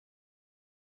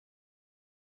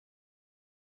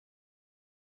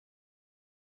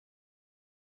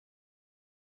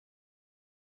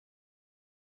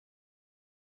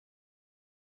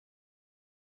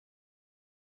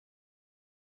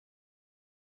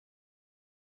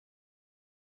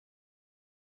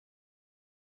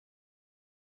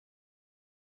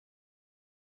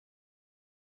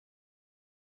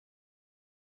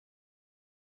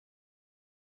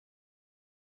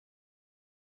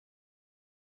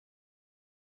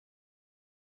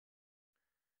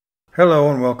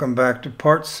Hello and welcome back to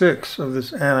part 6 of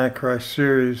this Antichrist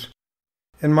series.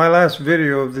 In my last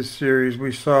video of this series,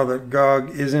 we saw that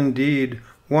Gog is indeed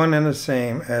one and the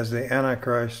same as the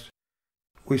Antichrist.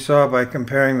 We saw by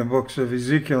comparing the books of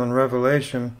Ezekiel and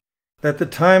Revelation that the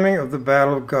timing of the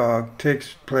Battle of Gog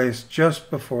takes place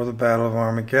just before the Battle of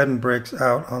Armageddon breaks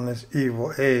out on this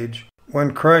evil age,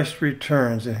 when Christ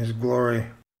returns in his glory.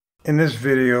 In this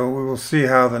video, we will see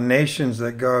how the nations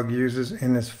that Gog uses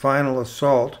in his final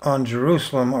assault on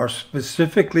Jerusalem are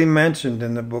specifically mentioned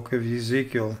in the book of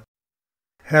Ezekiel.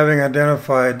 Having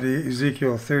identified the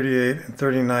Ezekiel 38 and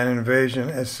 39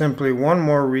 invasion as simply one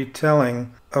more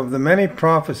retelling of the many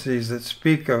prophecies that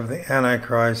speak of the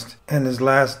Antichrist and his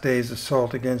last days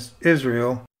assault against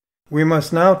Israel, we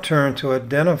must now turn to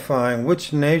identifying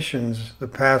which nations the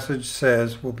passage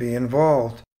says will be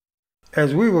involved.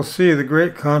 As we will see, the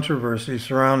great controversy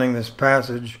surrounding this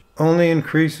passage only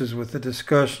increases with the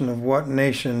discussion of what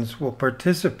nations will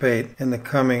participate in the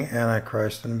coming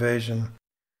Antichrist invasion.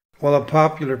 While a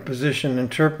popular position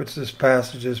interprets this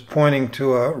passage as pointing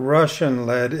to a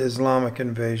Russian-led Islamic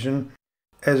invasion,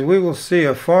 as we will see,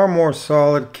 a far more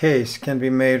solid case can be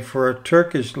made for a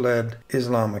Turkish-led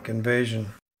Islamic invasion.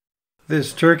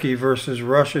 This Turkey versus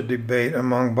Russia debate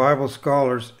among Bible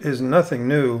scholars is nothing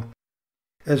new.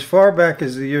 As far back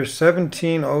as the year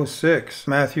 1706,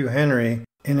 Matthew Henry,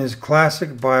 in his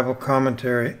classic Bible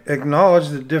commentary, acknowledged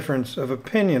the difference of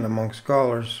opinion among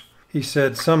scholars. He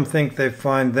said, "Some think they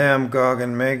find them, Gog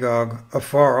and Magog,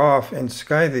 afar off in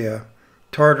Scythia,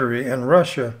 Tartary, and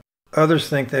Russia. Others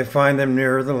think they find them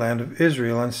nearer the land of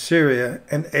Israel and Syria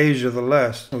and Asia the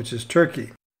Less, which is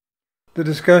Turkey." The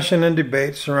discussion and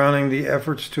debate surrounding the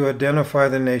efforts to identify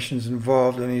the nations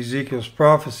involved in Ezekiel's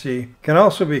prophecy can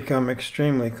also become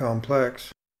extremely complex.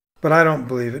 But I don't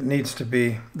believe it needs to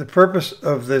be. The purpose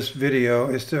of this video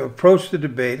is to approach the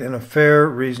debate in a fair,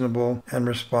 reasonable, and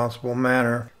responsible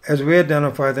manner as we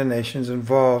identify the nations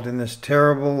involved in this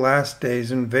terrible last days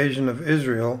invasion of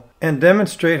Israel and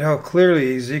demonstrate how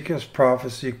clearly Ezekiel's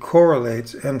prophecy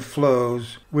correlates and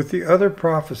flows with the other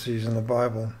prophecies in the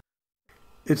Bible.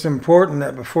 It's important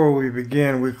that before we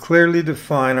begin, we clearly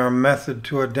define our method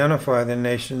to identify the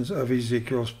nations of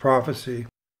Ezekiel's prophecy.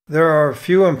 There are a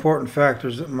few important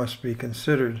factors that must be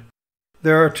considered.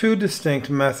 There are two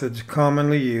distinct methods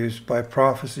commonly used by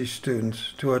prophecy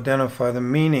students to identify the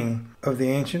meaning of the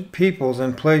ancient peoples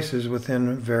and places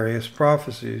within various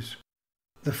prophecies.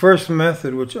 The first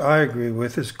method, which I agree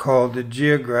with, is called the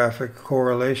geographic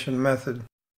correlation method.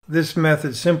 This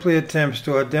method simply attempts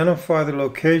to identify the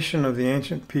location of the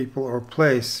ancient people or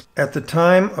place at the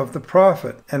time of the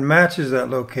prophet and matches that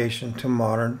location to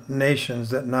modern nations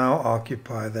that now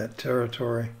occupy that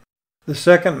territory. The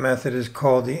second method is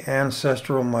called the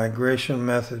ancestral migration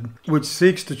method, which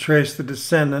seeks to trace the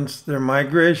descendants, their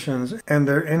migrations, and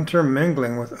their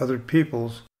intermingling with other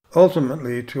peoples,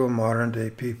 ultimately to a modern-day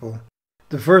people.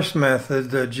 The first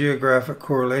method, the geographic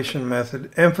correlation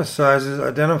method, emphasizes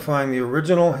identifying the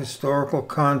original historical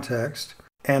context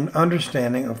and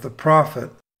understanding of the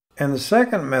prophet, and the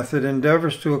second method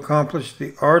endeavors to accomplish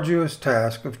the arduous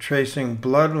task of tracing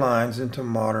bloodlines into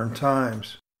modern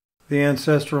times. The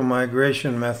ancestral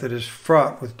migration method is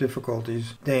fraught with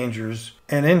difficulties, dangers,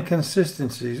 and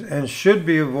inconsistencies and should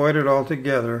be avoided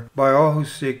altogether by all who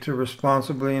seek to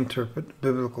responsibly interpret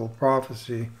biblical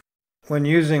prophecy. When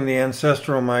using the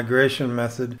ancestral migration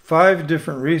method, 5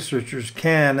 different researchers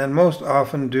can, and most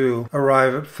often do,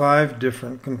 arrive at 5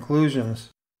 different conclusions.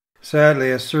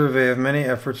 Sadly, a survey of many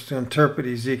efforts to interpret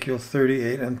Ezekiel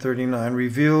 38 and 39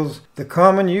 reveals the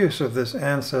common use of this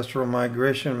ancestral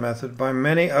migration method by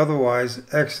many otherwise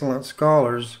excellent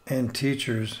scholars and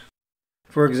teachers.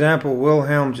 For example,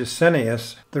 Wilhelm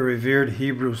Gesenius, the revered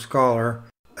Hebrew scholar,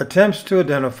 attempts to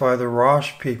identify the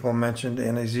Rosh people mentioned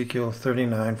in Ezekiel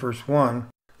 39 verse 1,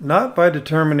 not by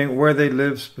determining where they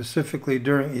lived specifically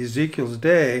during Ezekiel's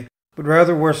day, but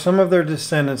rather where some of their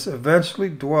descendants eventually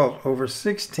dwelt over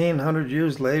 1,600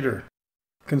 years later.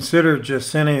 Consider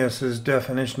Gesenius's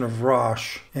definition of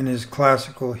Rosh in his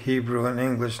classical Hebrew and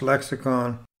English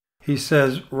lexicon. He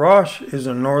says, "Rosh is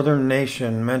a northern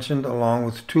nation mentioned along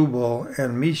with Tubal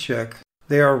and Meshech.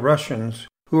 They are Russians,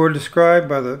 who are described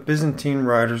by the Byzantine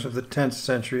writers of the 10th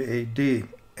century A.D."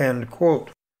 End quote.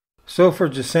 So for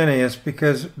Gesenius,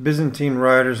 because Byzantine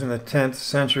writers in the 10th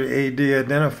century A.D.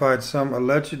 identified some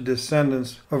alleged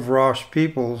descendants of Rosh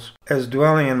peoples as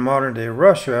dwelling in modern-day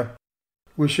Russia,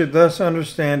 we should thus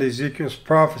understand Ezekiel's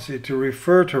prophecy to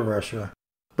refer to Russia.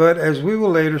 But as we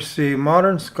will later see,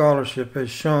 modern scholarship has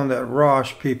shown that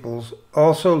Rosh peoples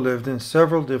also lived in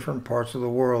several different parts of the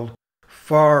world,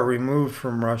 far removed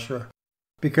from Russia.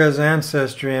 Because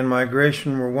ancestry and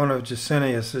migration were one of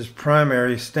Gesenius's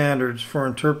primary standards for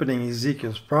interpreting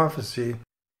Ezekiel's prophecy,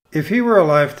 if he were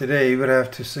alive today, he would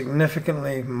have to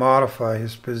significantly modify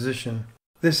his position.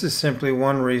 This is simply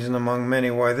one reason among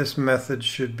many why this method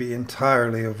should be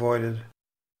entirely avoided.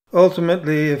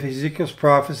 Ultimately, if Ezekiel's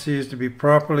prophecy is to be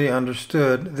properly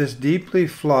understood, this deeply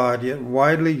flawed yet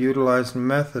widely utilized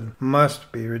method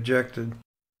must be rejected.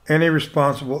 Any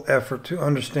responsible effort to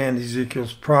understand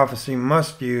Ezekiel's prophecy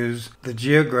must use the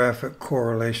geographic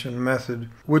correlation method,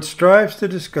 which strives to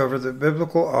discover the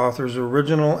biblical author's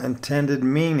original intended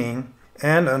meaning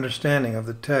and understanding of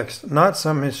the text, not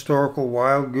some historical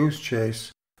wild goose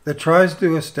chase that tries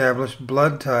to establish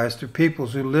blood ties to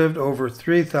peoples who lived over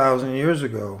 3,000 years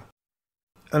ago.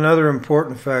 Another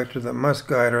important factor that must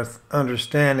guide our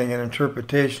understanding and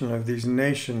interpretation of these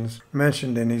nations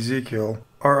mentioned in Ezekiel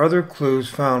are other clues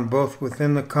found both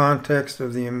within the context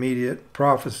of the immediate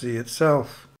prophecy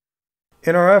itself.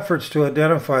 In our efforts to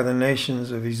identify the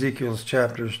nations of Ezekiel's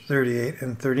chapters 38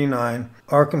 and 39,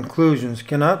 our conclusions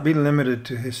cannot be limited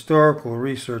to historical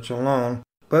research alone,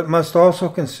 but must also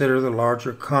consider the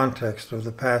larger context of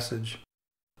the passage.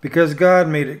 Because God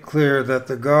made it clear that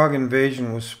the Gog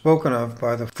invasion was spoken of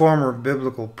by the former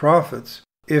biblical prophets,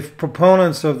 if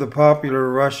proponents of the popular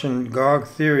Russian Gog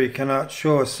theory cannot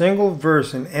show a single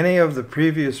verse in any of the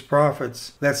previous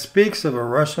prophets that speaks of a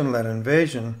Russian-led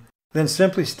invasion, then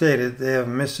simply stated they have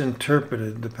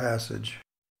misinterpreted the passage.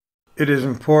 It is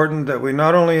important that we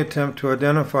not only attempt to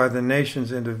identify the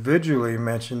nations individually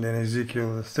mentioned in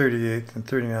Ezekiel the 38th and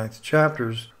 39th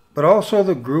chapters, but also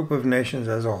the group of nations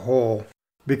as a whole,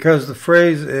 because the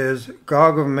phrase is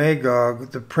Gog of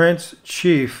Magog, the prince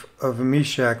chief of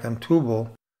Meshech and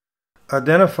Tubal.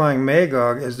 Identifying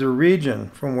Magog as the region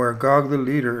from where Gog the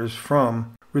leader is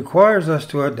from requires us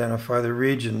to identify the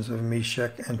regions of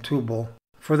Meshech and Tubal,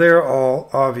 for they are all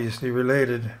obviously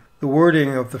related. The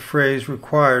wording of the phrase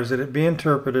requires that it be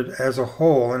interpreted as a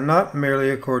whole and not merely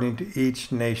according to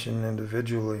each nation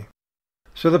individually.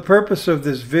 So the purpose of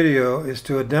this video is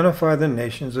to identify the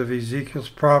nations of Ezekiel's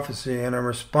prophecy in a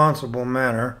responsible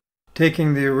manner,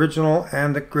 taking the original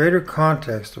and the greater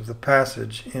context of the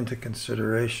passage into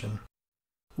consideration.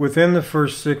 Within the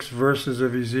first 6 verses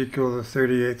of Ezekiel the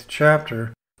 38th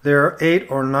chapter, there are 8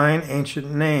 or 9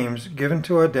 ancient names given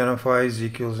to identify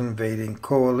Ezekiel's invading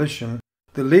coalition.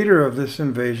 The leader of this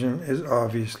invasion is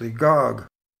obviously Gog.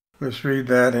 Let's read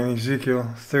that in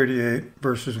Ezekiel 38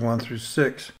 verses 1 through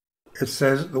 6. It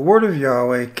says, "The word of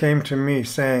Yahweh came to me,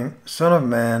 saying, Son of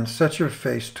man, set your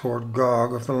face toward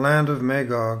Gog of the land of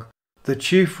Magog, the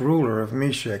chief ruler of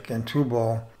Meshech and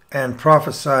Tubal, and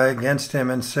prophesy against him,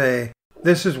 and say,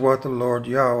 This is what the Lord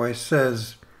Yahweh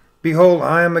says. Behold,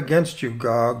 I am against you,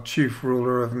 Gog, chief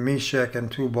ruler of Meshech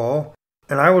and Tubal,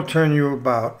 and I will turn you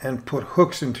about, and put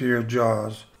hooks into your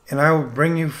jaws, and I will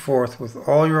bring you forth with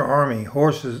all your army,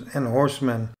 horses and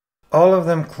horsemen, all of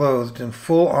them clothed in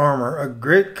full armor, a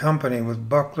great company with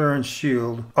buckler and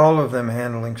shield, all of them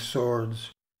handling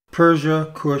swords. Persia,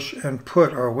 Cush, and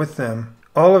Put are with them,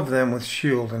 all of them with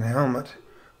shield and helmet.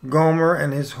 Gomer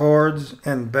and his hordes,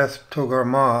 and Beth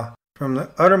Togarmah, from the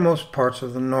uttermost parts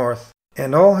of the north,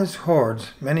 and all his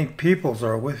hordes, many peoples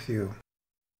are with you."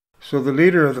 So the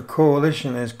leader of the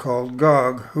coalition is called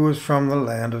Gog, who is from the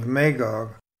land of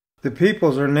Magog. The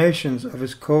peoples or nations of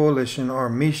his coalition are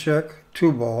Meshech,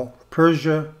 Tubal,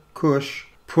 Persia, Cush,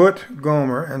 Put,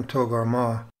 Gomer, and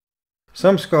Togarmah.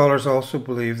 Some scholars also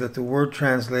believe that the word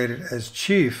translated as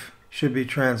chief should be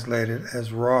translated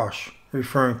as Rosh,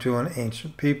 referring to an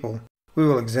ancient people. We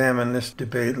will examine this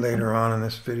debate later on in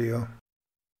this video.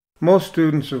 Most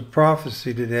students of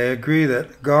prophecy today agree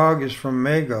that Gog is from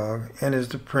Magog and is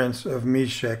the prince of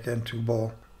Meshech and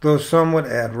Tubal, though some would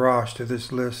add Rosh to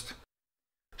this list.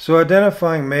 So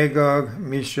identifying Magog,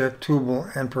 Meshech, Tubal,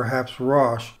 and perhaps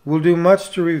Rosh will do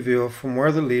much to reveal from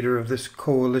where the leader of this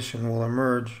coalition will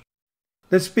emerge.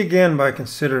 Let's begin by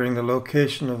considering the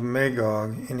location of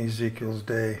Magog in Ezekiel's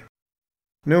day.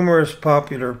 Numerous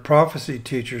popular prophecy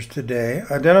teachers today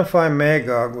identify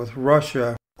Magog with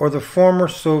Russia or the former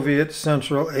Soviet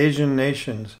Central Asian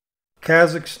nations,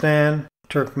 Kazakhstan,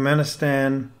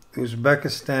 Turkmenistan,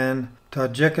 Uzbekistan,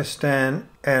 Tajikistan,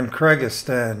 and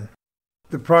Kyrgyzstan.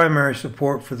 The primary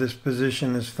support for this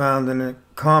position is found in a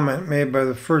comment made by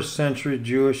the 1st century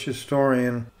Jewish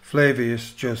historian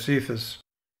Flavius Josephus.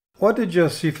 What did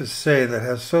Josephus say that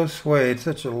has so swayed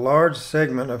such a large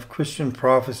segment of Christian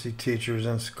prophecy teachers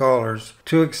and scholars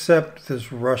to accept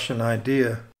this Russian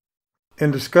idea?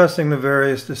 In discussing the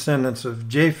various descendants of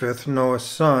Japheth, Noah's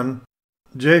son,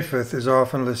 Japheth is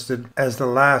often listed as the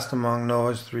last among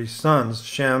Noah's 3 sons,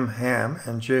 Shem, Ham,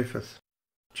 and Japheth.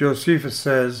 Josephus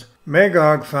says,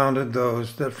 Magog founded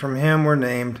those that from him were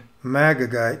named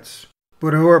Magogites,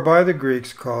 but who are by the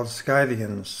Greeks called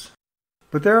Scythians.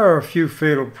 But there are a few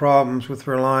fatal problems with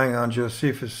relying on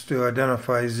Josephus to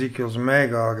identify Ezekiel's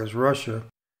Magog as Russia.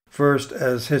 First,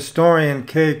 as historian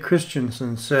K.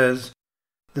 Christensen says,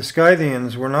 the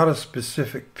Scythians were not a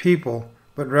specific people,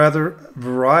 but rather a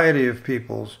variety of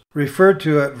peoples, referred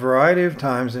to at a variety of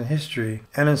times in history,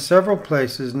 and in several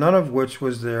places, none of which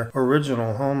was their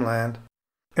original homeland.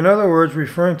 In other words,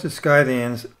 referring to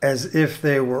Scythians as if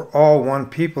they were all one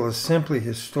people is simply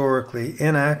historically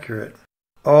inaccurate.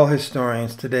 All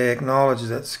historians today acknowledge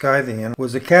that Scythian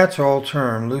was a catch-all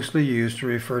term loosely used to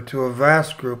refer to a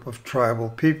vast group of tribal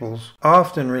peoples,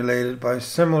 often related by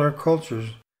similar cultures,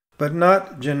 but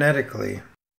not genetically.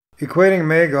 Equating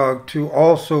Magog to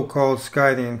all so-called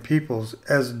Scythian peoples,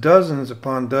 as dozens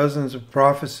upon dozens of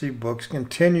prophecy books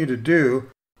continue to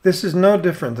do, this is no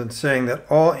different than saying that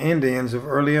all Indians of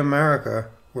early America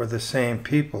were the same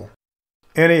people.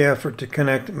 Any effort to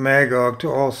connect Magog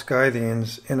to all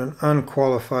Scythians in an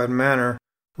unqualified manner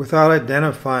without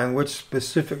identifying which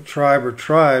specific tribe or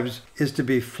tribes is to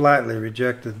be flatly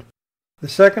rejected. The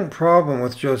second problem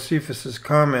with Josephus's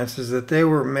comments is that they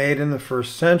were made in the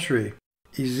 1st century.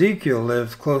 Ezekiel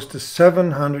lived close to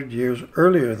 700 years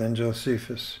earlier than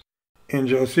Josephus. In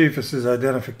Josephus's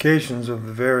identifications of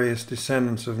the various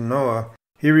descendants of Noah,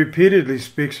 he repeatedly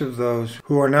speaks of those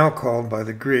who are now called by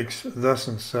the Greeks thus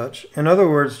and such. In other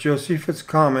words, Josephus'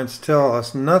 comments tell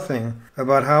us nothing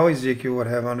about how Ezekiel would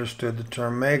have understood the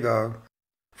term Magog.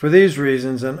 For these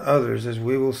reasons and others, as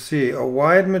we will see, a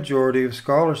wide majority of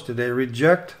scholars today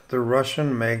reject the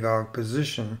Russian Magog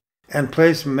position and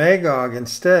place Magog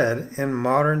instead in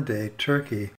modern-day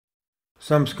Turkey.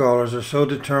 Some scholars are so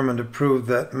determined to prove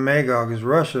that Magog is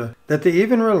Russia that they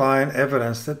even rely on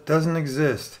evidence that doesn't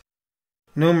exist.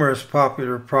 Numerous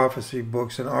popular prophecy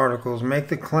books and articles make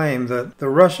the claim that the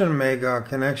Russian-Magog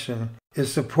connection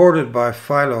is supported by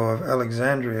Philo of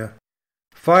Alexandria.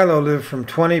 Philo lived from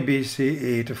 20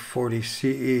 BCE to 40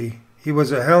 CE. He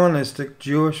was a Hellenistic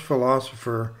Jewish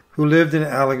philosopher who lived in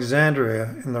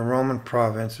Alexandria in the Roman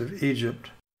province of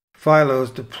Egypt. Philo's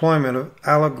deployment of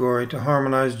allegory to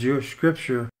harmonize Jewish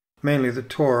scripture, mainly the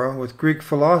Torah, with Greek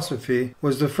philosophy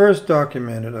was the first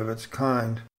documented of its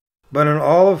kind. But in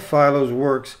all of Philo's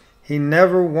works, he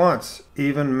never once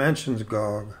even mentions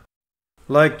Gog.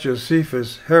 Like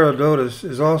Josephus, Herodotus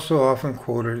is also often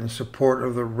quoted in support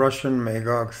of the Russian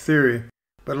Magog theory,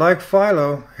 but like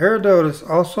Philo, Herodotus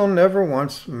also never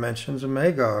once mentions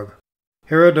Magog.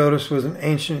 Herodotus was an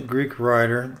ancient Greek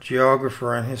writer,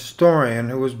 geographer, and historian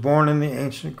who was born in the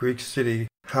ancient Greek city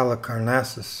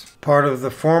Halicarnassus, part of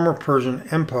the former Persian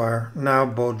Empire, now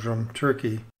Bodrum,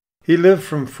 Turkey. He lived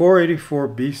from 484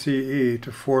 BCE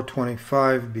to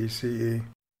 425 BCE.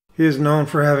 He is known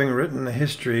for having written the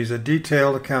Histories, a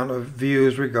detailed account of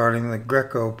views regarding the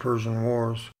Greco-Persian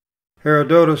Wars.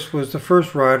 Herodotus was the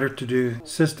first writer to do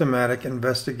systematic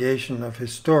investigation of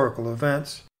historical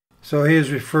events, so he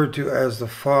is referred to as the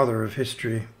father of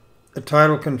history, a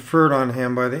title conferred on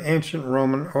him by the ancient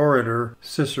Roman orator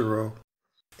Cicero.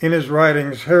 In his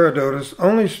writings, Herodotus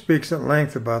only speaks at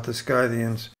length about the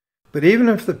Scythians, but even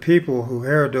if the people who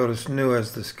Herodotus knew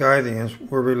as the Scythians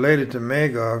were related to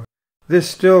Magog, this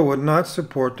still would not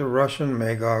support the Russian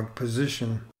Magog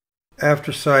position.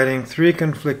 After citing 3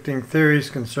 conflicting theories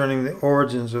concerning the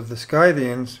origins of the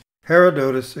Scythians,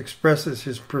 Herodotus expresses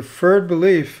his preferred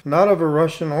belief not of a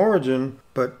Russian origin,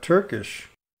 but Turkish.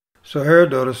 So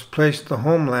Herodotus placed the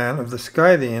homeland of the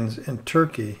Scythians in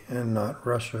Turkey and not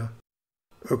Russia.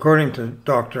 According to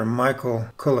Dr. Michael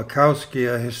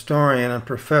Kulikowski, a historian and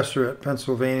professor at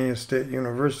Pennsylvania State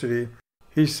University,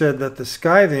 he said that the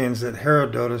Scythians that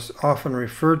Herodotus often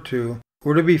referred to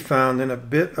were to be found in a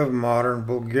bit of modern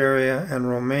Bulgaria and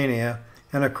Romania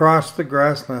and across the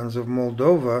grasslands of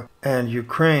Moldova and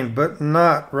Ukraine, but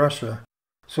not Russia.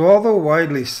 So although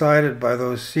widely cited by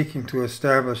those seeking to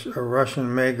establish a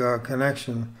Russian-Magog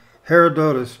connection,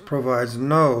 Herodotus provides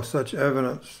no such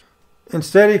evidence.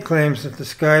 Instead, he claims that the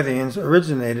Scythians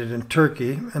originated in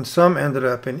Turkey and some ended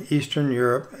up in Eastern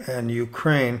Europe and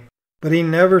Ukraine, but he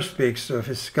never speaks of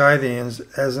his Scythians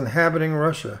as inhabiting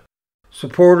Russia.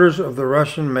 Supporters of the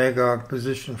Russian Magog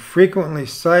position frequently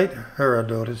cite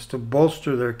Herodotus to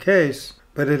bolster their case,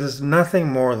 but it is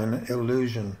nothing more than an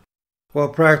illusion. While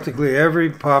practically every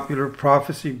popular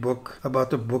prophecy book about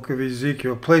the book of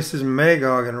Ezekiel places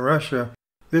Magog in Russia,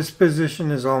 this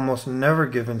position is almost never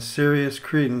given serious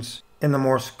credence in the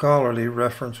more scholarly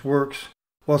reference works.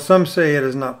 While some say it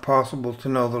is not possible to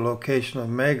know the location of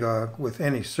Magog with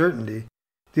any certainty,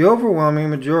 The overwhelming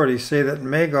majority say that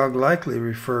Magog likely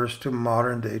refers to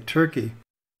modern-day Turkey.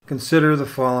 Consider the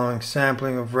following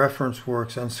sampling of reference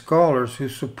works and scholars who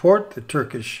support the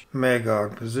Turkish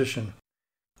Magog position.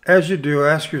 As you do,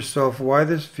 ask yourself why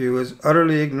this view is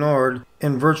utterly ignored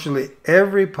in virtually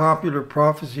every popular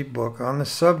prophecy book on the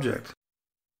subject.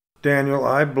 Daniel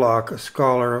I. Block, a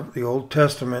scholar of the Old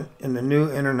Testament in the New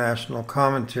International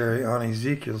Commentary on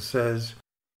Ezekiel, says,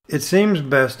 "It seems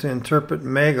best to interpret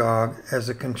Magog as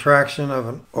a contraction of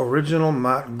an original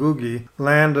Mat-Gugi,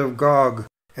 land of Gog,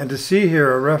 and to see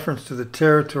here a reference to the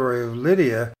territory of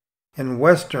Lydia in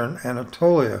western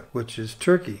Anatolia, which is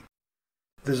Turkey."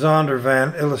 The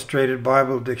Zondervan Illustrated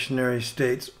Bible Dictionary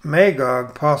states,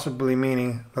 Magog, possibly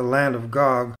meaning the land of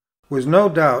Gog, was no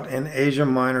doubt in Asia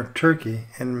Minor Turkey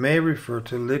and may refer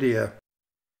to Lydia.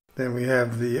 Then we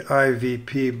have the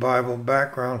IVP Bible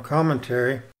Background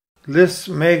Commentary. Lists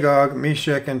Magog,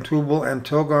 Meshech, and Tubal and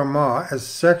Togarmah as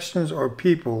sections or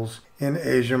peoples in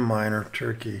Asia Minor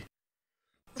Turkey.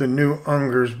 The New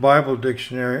Unger's Bible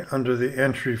Dictionary under the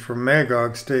entry for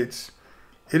Magog states,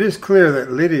 "It is clear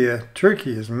that Lydia,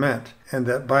 Turkey, is meant, and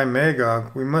that by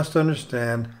Magog we must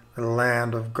understand the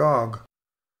land of Gog."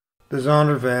 The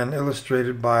Zondervan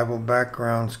Illustrated Bible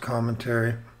Backgrounds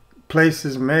Commentary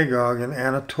places Magog in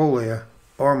Anatolia,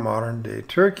 or modern-day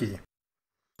Turkey.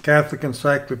 Catholic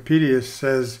Encyclopedia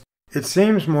says, "It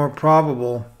seems more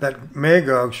probable that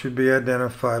Magog should be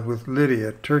identified with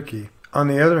Lydia, Turkey. On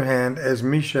the other hand, as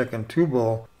Meshech and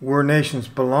Tubal were nations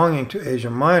belonging to Asia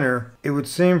Minor, it would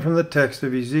seem from the text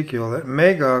of Ezekiel that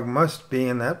Magog must be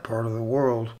in that part of the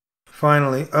world."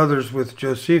 Finally, others with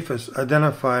Josephus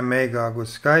identify Magog with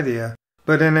Scythia,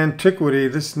 but in antiquity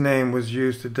this name was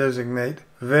used to designate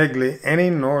vaguely any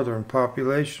northern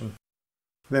population.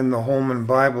 Then the Holman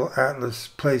Bible Atlas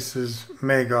places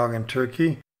Magog in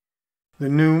Turkey. The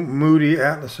New Moody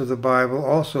Atlas of the Bible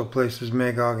also places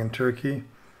Magog in Turkey,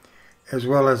 as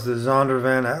well as the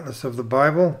Zondervan Atlas of the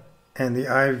Bible and the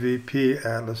IVP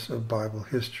Atlas of Bible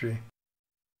History.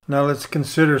 Now let's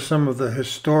consider some of the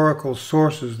historical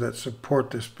sources that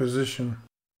support this position.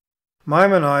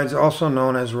 Maimonides, also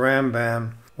known as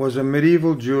Rambam, was a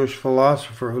medieval Jewish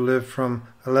philosopher who lived from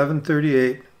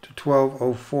 1138 to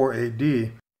 1204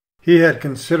 AD. He had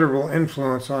considerable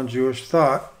influence on Jewish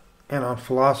thought and on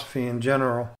philosophy in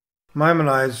general.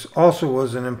 Maimonides also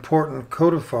was an important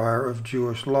codifier of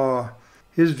Jewish law.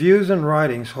 His views and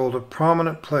writings hold a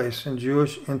prominent place in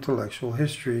Jewish intellectual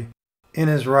history. In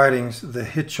his writings, the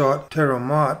Hichot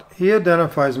Terumot, he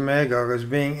identifies Magog as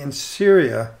being in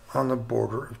Syria on the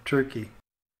border of Turkey.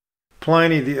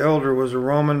 Pliny the Elder was a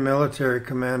Roman military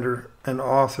commander and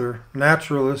author,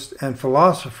 naturalist, and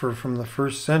philosopher from the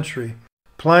 1st century.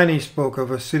 Pliny spoke of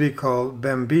a city called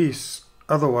Bembis,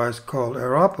 otherwise called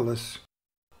Aeropolis.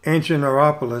 Ancient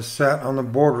Aeropolis sat on the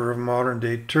border of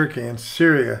modern-day Turkey and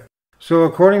Syria. So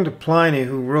according to Pliny,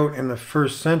 who wrote in the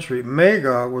 1st century,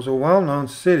 Magog was a well-known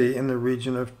city in the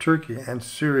region of Turkey and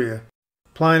Syria.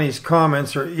 Pliny's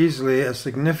comments are easily as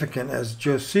significant as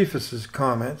Josephus's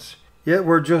comments. Yet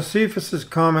where Josephus's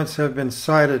comments have been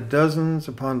cited dozens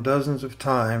upon dozens of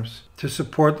times to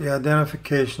support the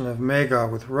identification of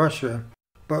Magog with Russia,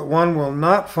 but one will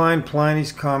not find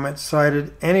Pliny's comments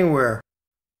cited anywhere.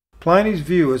 Pliny's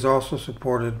view is also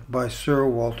supported by Sir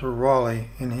Walter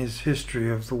Raleigh in his History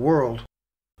of the World,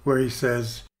 where he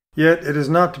says, "Yet it is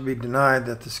not to be denied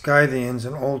that the Scythians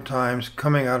in old times,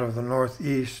 coming out of the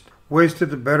northeast, wasted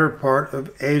the better part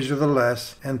of Asia the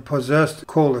Less, and possessed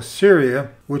Coele-Syria,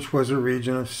 which was a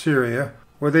region of Syria,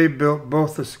 where they built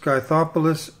both the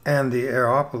Scythopolis and the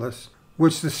Aeropolis,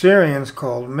 which the Syrians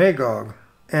called Magog.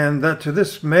 And that to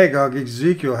this Magog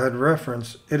Ezekiel had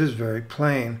reference, it is very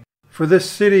plain. For this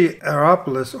city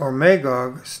Aeropolis or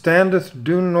Magog standeth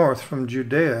due north from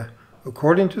Judea,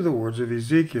 according to the words of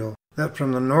Ezekiel, that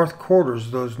from the north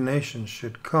quarters those nations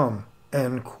should come."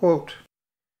 End quote.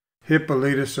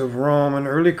 Hippolytus of Rome, an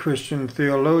early Christian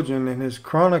theologian, in his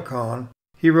Chronicon,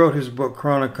 he wrote his book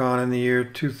Chronicon in the year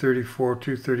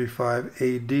 234-235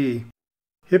 AD.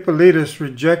 Hippolytus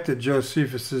rejected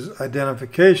Josephus's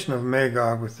identification of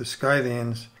Magog with the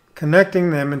Scythians,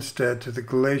 connecting them instead to the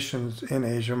Galatians in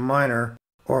Asia Minor,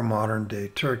 or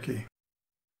modern-day Turkey.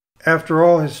 After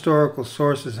all historical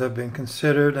sources have been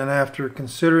considered, and after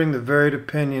considering the varied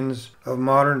opinions of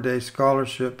modern-day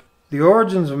scholarship, the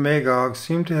origins of Magog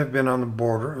seem to have been on the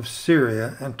border of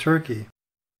Syria and Turkey.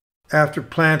 After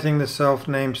planting the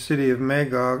self-named city of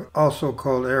Magog, also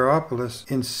called Aeropolis,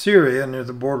 in Syria near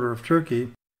the border of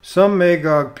Turkey, some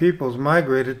Magog peoples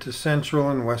migrated to central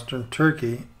and western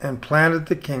Turkey and planted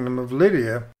the kingdom of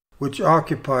Lydia, which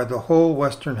occupied the whole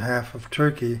western half of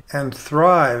Turkey and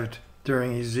thrived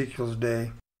during Ezekiel's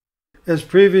day. As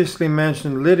previously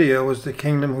mentioned, Lydia was the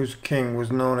kingdom whose king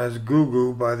was known as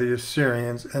Gugu by the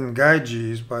Assyrians and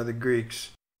Gyges by the Greeks,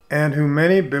 and who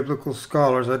many biblical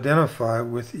scholars identify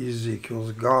with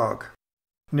Ezekiel's Gog.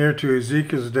 Near to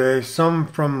Ezekiel's day, some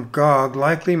from Gog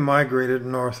likely migrated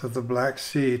north of the Black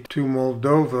Sea to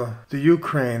Moldova, the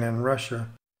Ukraine, and Russia.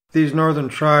 These northern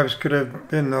tribes could have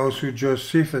been those who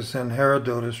Josephus and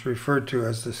Herodotus referred to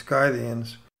as the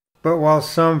Scythians. But while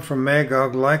some from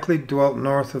Magog likely dwelt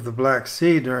north of the Black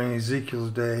Sea during Ezekiel's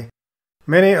day,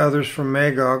 many others from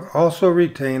Magog also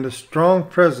retained a strong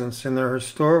presence in their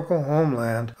historical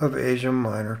homeland of Asia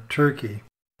Minor, Turkey.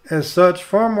 As such,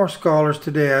 far more scholars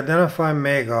today identify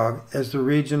Magog as the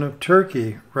region of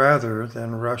Turkey rather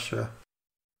than Russia.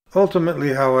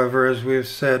 Ultimately, however, as we have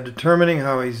said, determining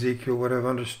how Ezekiel would have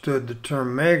understood the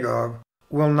term Magog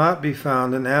will not be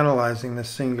found in analyzing the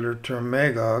singular term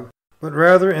Magog, but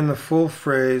rather in the full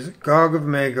phrase, Gog of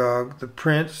Magog, the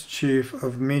prince chief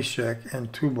of Meshech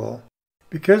and Tubal.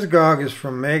 Because Gog is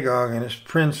from Magog and is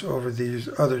prince over these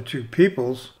other two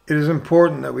peoples, it is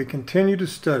important that we continue to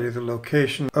study the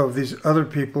location of these other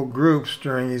people groups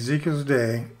during Ezekiel's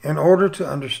day in order to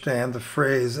understand the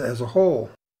phrase as a whole.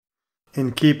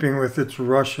 In keeping with its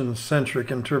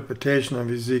Russian-centric interpretation of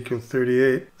Ezekiel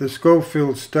 38, the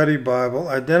Schofield Study Bible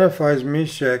identifies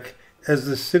Meshech as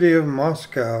the city of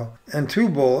Moscow and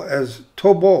Tubal as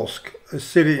Tobolsk, a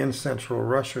city in central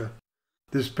Russia.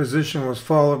 This position was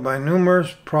followed by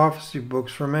numerous prophecy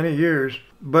books for many years,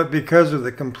 but because of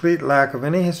the complete lack of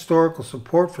any historical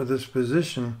support for this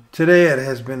position, today it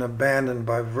has been abandoned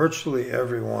by virtually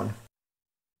everyone.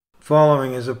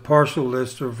 Following is a partial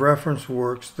list of reference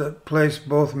works that place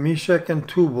both Meshech and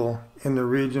Tubal in the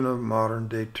region of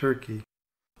modern-day Turkey.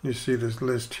 You see this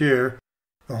list here: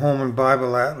 the Holman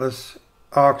Bible Atlas,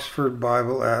 Oxford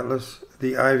Bible Atlas,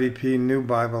 the IVP New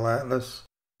Bible Atlas,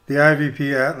 the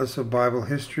IVP Atlas of Bible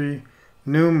History,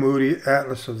 New Moody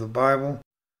Atlas of the Bible,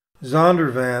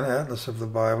 Zondervan Atlas of the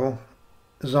Bible,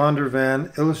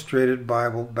 Zondervan Illustrated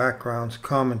Bible Backgrounds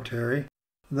Commentary,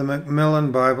 the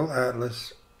Macmillan Bible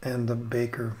Atlas, and the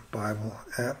Baker Bible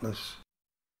Atlas.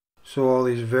 So all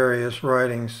these various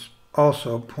writings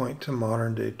also point to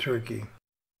modern-day Turkey.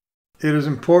 It is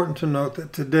important to note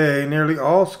that today nearly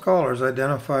all scholars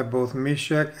identify both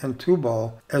Meshech and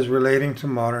Tubal as relating to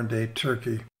modern-day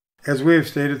Turkey. As we have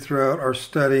stated throughout our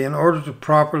study, in order to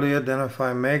properly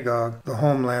identify Magog, the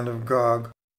homeland of Gog,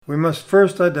 we must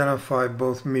first identify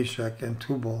both Meshech and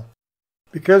Tubal.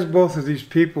 Because both of these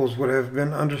peoples would have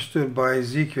been understood by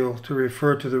Ezekiel to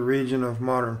refer to the region of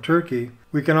modern Turkey,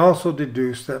 we can also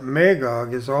deduce that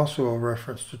Magog is also a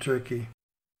reference to Turkey.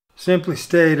 Simply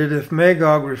stated, if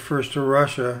Magog refers to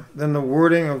Russia, then the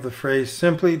wording of the phrase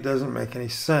simply doesn't make any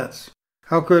sense.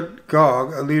 How could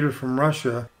Gog, a leader from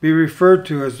Russia, be referred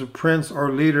to as the prince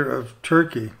or leader of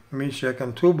Turkey, Meshech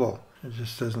and Tubal? It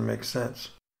just doesn't make sense.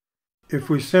 If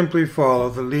we simply follow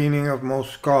the leaning of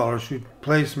most scholars who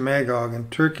place Magog in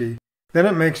Turkey, then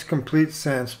it makes complete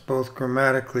sense both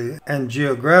grammatically and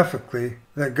geographically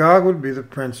that Gog would be the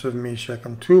prince of Meshech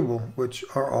and Tubal, which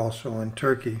are also in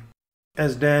Turkey.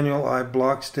 As Daniel I.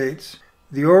 Block states,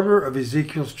 the order of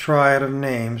Ezekiel's triad of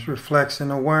names reflects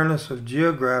an awareness of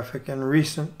geographic and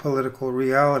recent political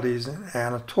realities in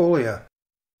Anatolia.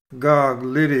 Gog,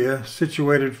 Lydia,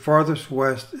 situated farthest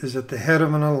west, is at the head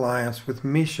of an alliance with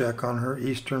Meshech on her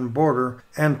eastern border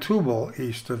and Tubal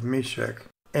east of Meshech.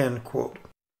 End quote.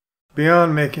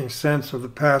 Beyond making sense of the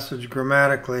passage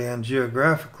grammatically and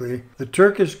geographically, the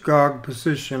Turkish Gog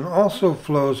position also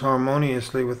flows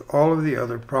harmoniously with all of the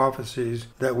other prophecies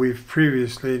that we've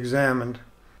previously examined.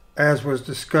 As was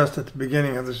discussed at the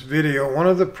beginning of this video, one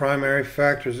of the primary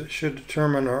factors that should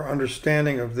determine our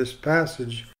understanding of this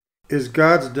passage is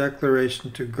God's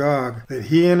declaration to Gog that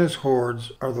he and his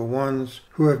hordes are the ones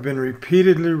who have been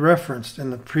repeatedly referenced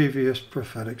in the previous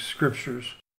prophetic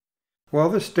scriptures. While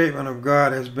this statement of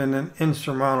God has been an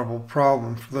insurmountable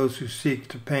problem for those who seek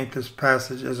to paint this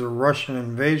passage as a Russian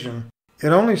invasion, it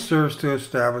only serves to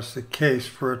establish the case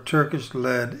for a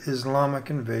Turkish-led Islamic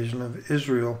invasion of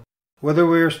Israel, whether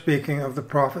we are speaking of the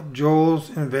prophet Joel's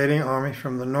invading army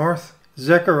from the north,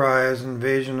 Zechariah's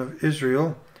invasion of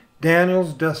Israel,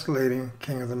 Daniel's desolating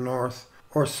king of the north,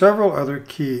 or several other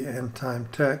key end-time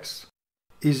texts.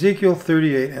 Ezekiel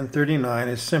 38 and 39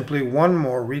 is simply one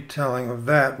more retelling of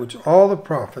that which all the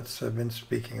prophets have been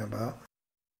speaking about.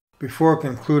 Before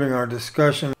concluding our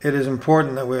discussion, it is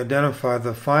important that we identify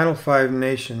the final 5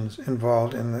 nations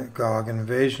involved in the Gog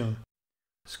invasion.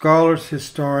 Scholars,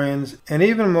 historians, and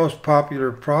even most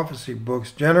popular prophecy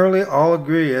books generally all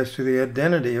agree as to the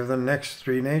identity of the next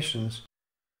 3 nations.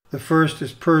 The first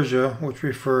is Persia, which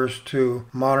refers to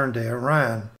modern-day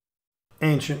Iran.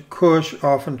 Ancient Cush,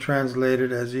 often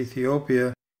translated as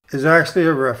Ethiopia, is actually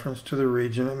a reference to the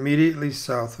region immediately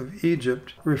south of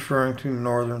Egypt, referring to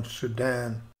northern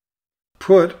Sudan.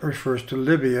 Put refers to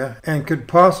Libya and could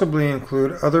possibly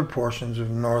include other portions of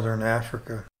northern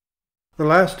Africa. The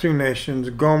last two nations,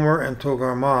 Gomer and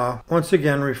Togarmah, once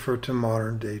again refer to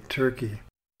modern-day Turkey.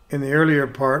 In the earlier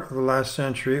part of the last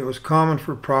century, it was common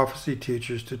for prophecy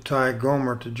teachers to tie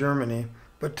Gomer to Germany,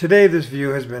 but today this view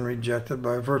has been rejected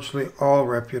by virtually all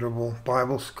reputable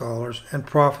Bible scholars and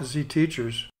prophecy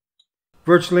teachers.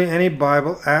 Virtually any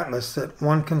Bible atlas that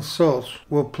one consults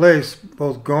will place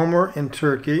both Gomer in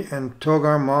Turkey and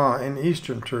Togarmah in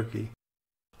eastern Turkey.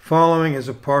 Following is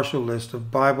a partial list of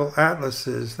Bible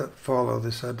atlases that follow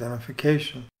this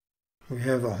identification. We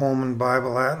have the Holman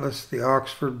Bible Atlas, the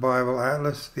Oxford Bible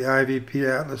Atlas, the IVP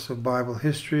Atlas of Bible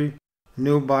History,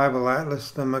 New Bible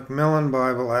Atlas, the Macmillan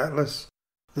Bible Atlas,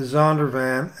 the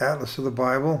Zondervan Atlas of the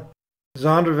Bible,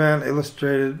 Zondervan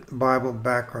Illustrated Bible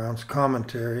Backgrounds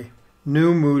Commentary,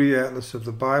 New Moody Atlas of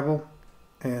the Bible,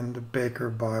 and the Baker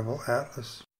Bible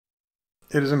Atlas.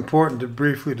 It is important to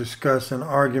briefly discuss an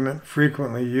argument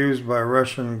frequently used by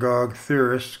Russian Gog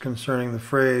theorists concerning the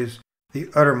phrase, the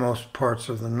uttermost parts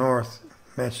of the north,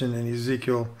 mentioned in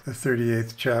Ezekiel, the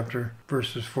 38th chapter,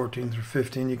 verses 14 through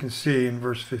 15. You can see in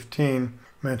verse 15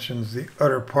 mentions the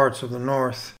utter parts of the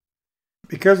north.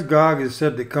 Because Gog is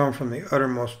said to come from the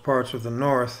uttermost parts of the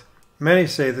north, many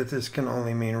say that this can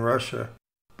only mean Russia.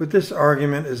 But this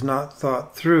argument is not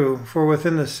thought through, for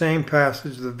within the same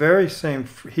passage the very same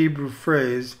Hebrew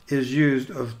phrase is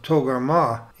used of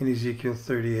Togarmah in Ezekiel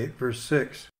 38 verse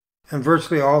 6. And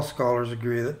virtually all scholars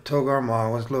agree that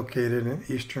Togarmah was located in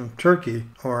eastern Turkey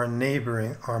or in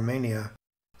neighboring Armenia.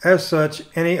 As such,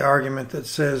 any argument that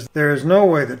says there is no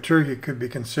way that Turkey could be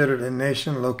considered a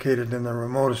nation located in the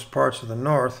remotest parts of the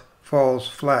north falls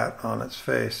flat on its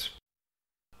face.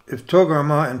 If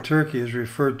Togarmah in Turkey is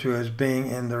referred to as being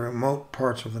in the remote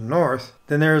parts of the north,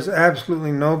 then there is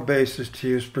absolutely no basis to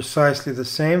use precisely the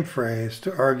same phrase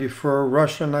to argue for a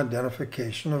Russian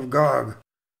identification of Gog.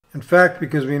 In fact,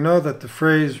 because we know that the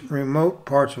phrase remote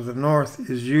parts of the north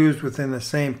is used within the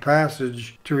same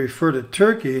passage to refer to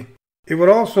Turkey, it would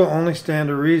also only stand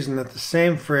to reason that the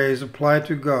same phrase applied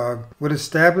to Gog would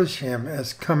establish him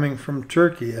as coming from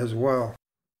Turkey as well.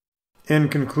 In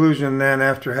conclusion, then,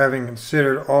 after having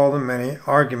considered all the many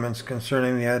arguments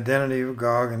concerning the identity of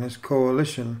Gog and his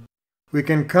coalition, we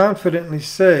can confidently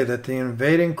say that the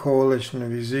invading coalition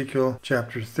of Ezekiel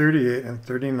chapter 38 and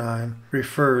 39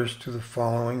 refers to the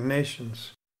following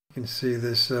nations. You can see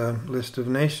this list of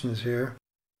nations here.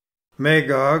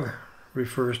 Magog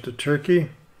refers to Turkey.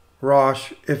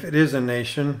 Rosh, if it is a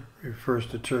nation, refers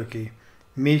to Turkey.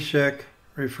 Meshech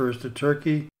refers to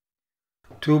Turkey.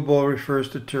 Tubal refers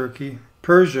to Turkey.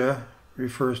 Persia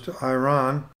refers to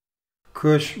Iran.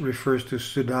 Cush refers to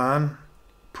Sudan.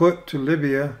 Put to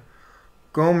Libya.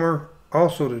 Gomer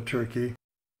also to Turkey.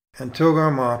 And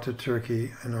Togarmah to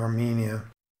Turkey and Armenia.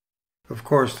 Of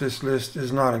course, this list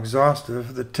is not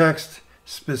exhaustive. The text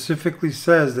specifically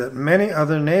says that many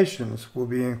other nations will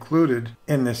be included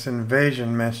in this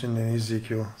invasion mentioned in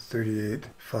Ezekiel 38,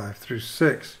 5 through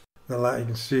 6. You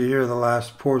can see here the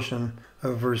last portion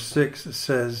of verse 6. It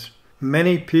says,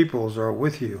 "Many peoples are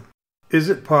with you." Is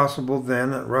it possible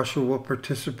then that Russia will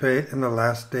participate in the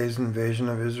last days invasion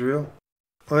of Israel?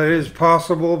 Well, it is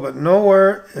possible, but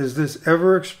nowhere is this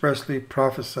ever expressly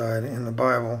prophesied in the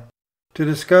Bible. To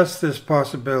discuss this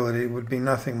possibility would be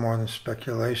nothing more than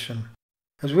speculation.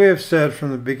 As we have said from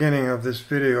the beginning of this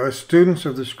video, as students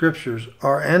of the Scriptures,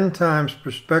 our end times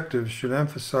perspective should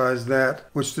emphasize that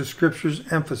which the Scriptures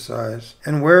emphasize,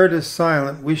 and where it is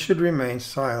silent, we should remain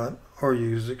silent or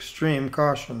use extreme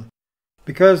caution.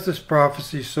 Because this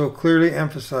prophecy so clearly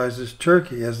emphasizes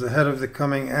Turkey as the head of the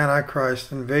coming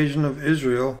Antichrist invasion of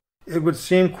Israel, it would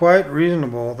seem quite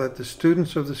reasonable that the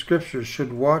students of the Scriptures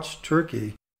should watch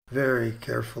Turkey very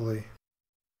carefully.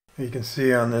 You can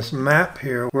see on this map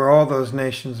here where all those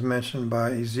nations mentioned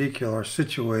by Ezekiel are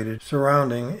situated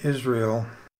surrounding Israel.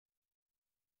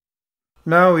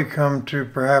 Now we come to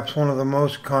perhaps one of the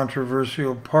most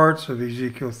controversial parts of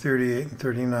Ezekiel 38 and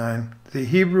 39, the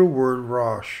Hebrew word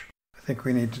Rosh. I think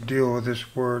we need to deal with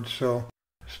this word, so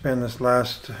spend this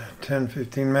last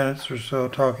 10-15 minutes or so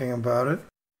talking about it.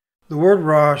 The word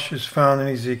Rosh is found in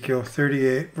Ezekiel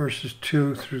 38 verses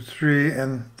 2 through 3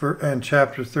 and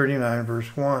chapter 39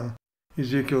 verse 1.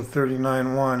 Ezekiel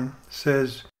 39:1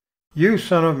 says, "You,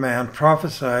 son of man,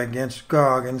 prophesy against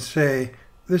Gog and say,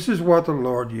 This is what the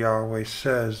Lord Yahweh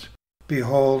says.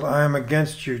 Behold, I am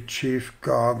against you, chief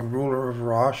Gog, ruler of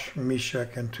Rosh,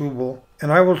 Meshech, and Tubal,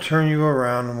 and I will turn you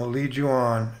around and will lead you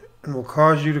on, and will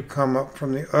cause you to come up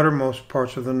from the uttermost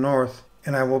parts of the north,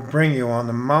 and I will bring you on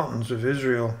the mountains of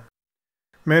Israel.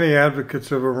 Many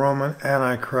advocates of a Roman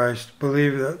Antichrist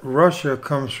believe that Russia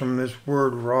comes from this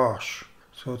word Rosh,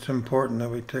 so it's important that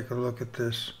we take a look at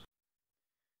this.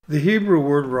 The Hebrew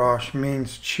word Rosh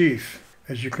means chief,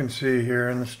 as you can see here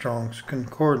in the Strong's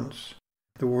Concordance.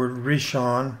 The word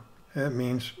Rishon, it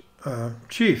means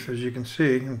chief, as you can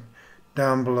see. And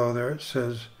down below there it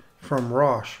says from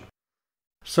Rosh.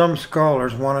 Some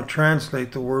scholars want to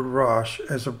translate the word Rosh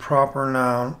as a proper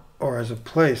noun or as a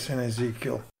place in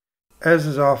Ezekiel. As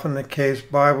is often the case,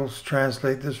 Bibles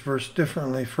translate this verse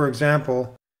differently. For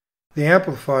example, the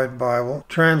Amplified Bible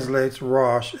translates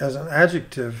Rosh as an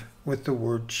adjective with the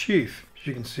word chief. As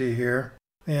you can see here,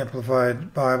 the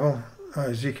Amplified Bible,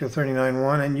 Ezekiel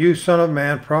 39:1, and you, son of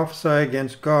man, prophesy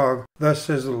against Gog. Thus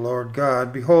says the Lord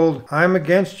God, behold, I am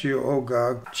against you, O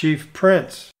Gog, chief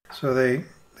prince. So they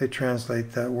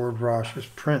translate that word Rosh as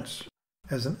prince,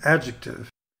 as an adjective.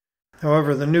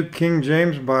 However, the New King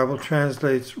James Bible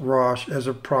translates Rosh as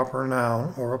a proper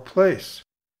noun or a place.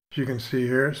 As you can see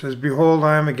here, it says, behold,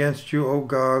 I am against you, O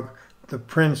Gog, the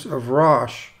prince of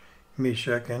Rosh,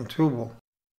 Meshech, and Tubal.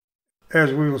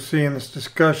 As we will see in this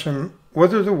discussion,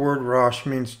 whether the word Rosh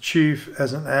means chief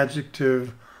as an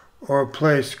adjective or a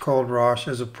place called Rosh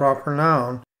as a proper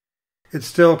noun, it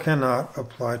still cannot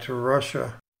apply to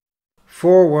Russia.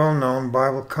 4 well-known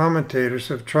Bible commentators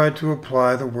have tried to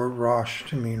apply the word Rosh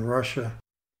to mean Russia.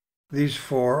 These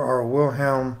 4 are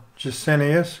Wilhelm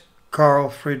Gesenius, Carl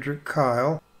Friedrich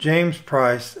Keil, James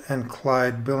Price, and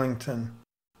Clyde Billington.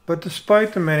 But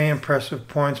despite the many impressive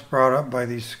points brought up by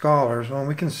these scholars, when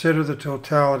we consider the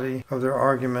totality of their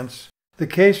arguments, the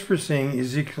case for seeing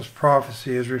Ezekiel's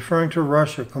prophecy as referring to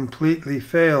Russia completely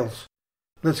fails.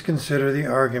 Let's consider the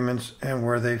arguments and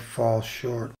where they fall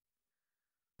short.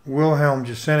 Wilhelm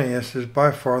Gesenius is by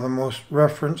far the most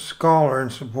referenced scholar in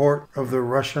support of the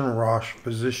Russian Rosh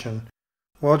position.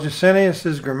 While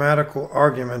Gesenius's grammatical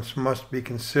arguments must be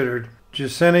considered,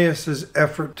 Gesenius's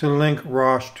effort to link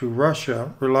Rosh to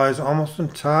Russia relies almost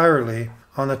entirely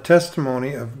on the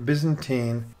testimony of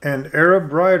Byzantine and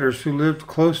Arab writers who lived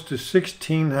close to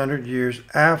 1600 years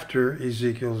after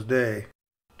Ezekiel's day.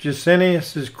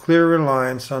 Gesenius's clear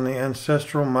reliance on the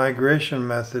ancestral migration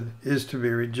method is to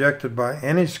be rejected by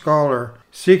any scholar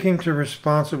seeking to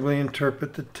responsibly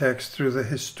interpret the text through the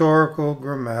historical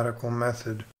grammatical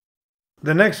method.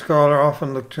 The next scholar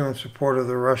often looked to in support of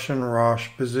the Russian Rosh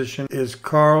position is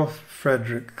Carl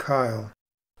Friedrich Keil.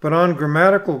 But on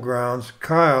grammatical grounds,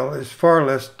 Keil is far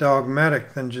less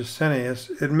dogmatic than Gesenius,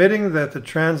 admitting that the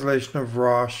translation of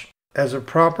Rosh as a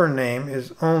proper name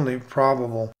is only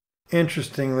probable.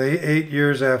 Interestingly, 8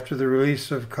 years after the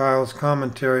release of Keil's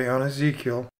commentary on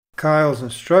Ezekiel, Keil's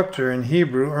instructor in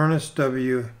Hebrew, Ernest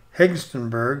W.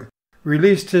 Hegstenberg,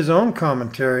 released his own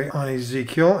commentary on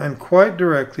Ezekiel and quite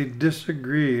directly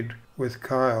disagreed with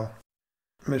Keil.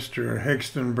 Mr.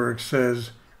 Hegstenberg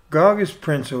says, Gog is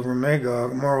prince over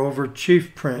Magog, moreover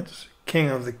chief prince, king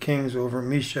of the kings over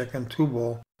Meshech and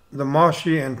Tubal, the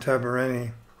Moshi and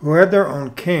Tabereni, who had their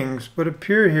own kings, but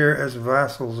appear here as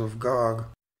vassals of Gog.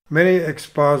 Many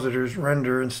expositors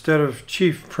render instead of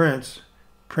chief prince,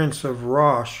 prince of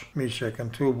Rosh, Meshech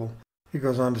and Tubal. He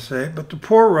goes on to say, but the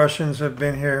poor Russians have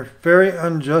been here very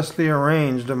unjustly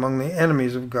arranged among the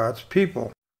enemies of God's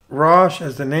people. Rosh,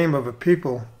 as the name of a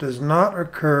people, does not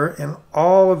occur in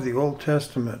all of the Old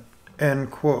Testament. End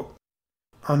quote.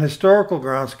 On historical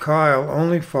grounds, Keil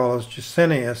only follows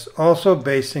Gesenius, also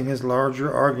basing his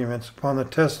larger arguments upon the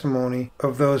testimony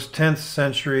of those 10th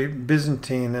century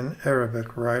Byzantine and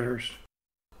Arabic writers.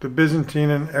 The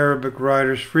Byzantine and Arabic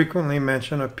writers frequently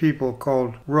mention a people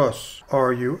called Rus,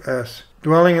 R-U-S,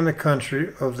 dwelling in the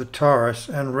country of the Taurus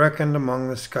and reckoned among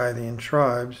the Scythian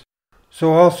tribes.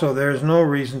 So also there is no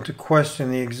reason to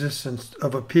question the existence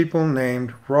of a people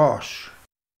named Rosh.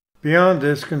 Beyond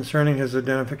this, concerning his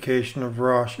identification of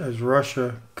Rosh as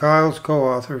Russia, Keil's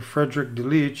co-author Friedrich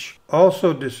Delitzsch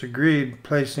also disagreed,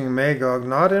 placing Magog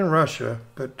not in Russia,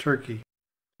 but Turkey.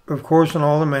 Of course, in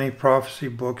all the many prophecy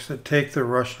books that take the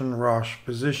Russian Rosh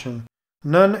position,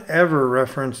 none ever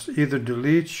reference either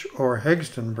Delitzsch or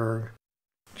Hegstenberg.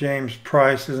 James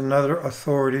Price is another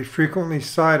authority frequently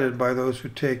cited by those who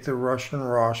take the Russian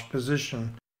Rosh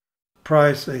position.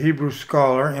 Price, a Hebrew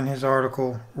scholar, in his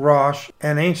article, Rosh,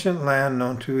 an Ancient Land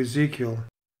Known to Ezekiel,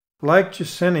 like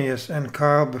Gesenius and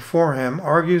Keil before him,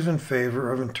 argues in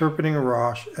favor of interpreting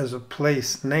Rosh as a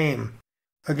place name.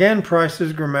 Again,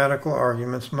 Price's grammatical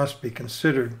arguments must be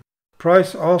considered.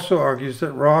 Price also argues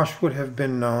that Rosh would have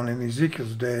been known in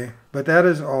Ezekiel's day, but that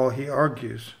is all he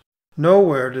argues.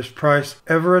 Nowhere does Price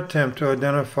ever attempt to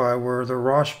identify where the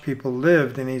Rosh people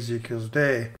lived in Ezekiel's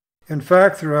day. In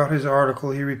fact, throughout his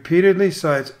article, he repeatedly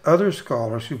cites other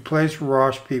scholars who place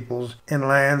Rosh peoples in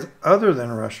lands other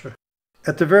than Russia.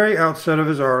 At the very outset of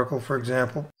his article, for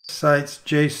example, cites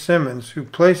J. Simmons, who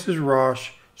places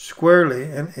Rosh squarely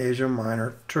in Asia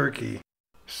Minor, Turkey.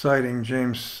 Citing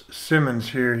James Simmons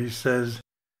here, he says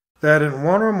that in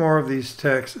one or more of these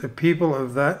texts, a people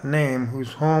of that name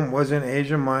whose home was in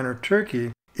Asia Minor,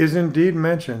 Turkey, is indeed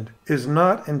mentioned, is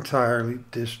not entirely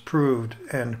disproved.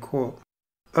 End quote.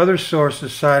 Other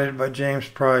sources cited by James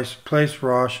Price place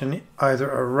Rosh in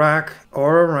either Iraq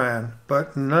or Iran,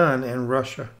 but none in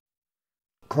Russia.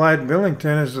 Clyde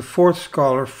Billington is the fourth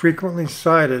scholar frequently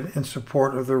cited in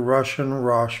support of the Russian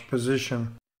Rosh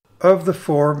position. Of the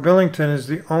four, Billington is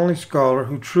the only scholar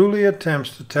who truly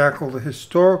attempts to tackle the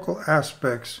historical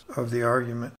aspects of the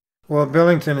argument. While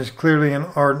Billington is clearly an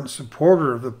ardent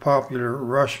supporter of the popular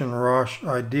Russian Rosh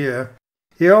idea,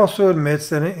 he also admits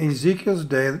that in Ezekiel's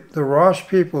day the Rosh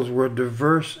peoples were a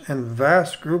diverse and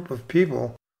vast group of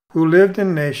people who lived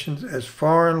in nations as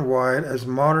far and wide as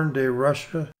modern-day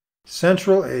Russia,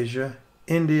 Central Asia,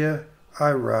 India,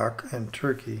 Iraq, and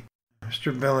Turkey.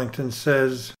 Mr. Billington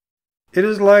says, "It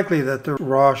is likely that the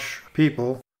Rosh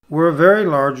people were a very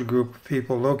large group of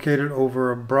people located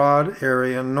over a broad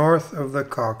area north of the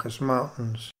Caucasus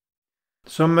Mountains.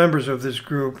 Some members of this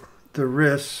group, the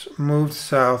Rus, moved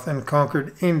south and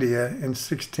conquered India in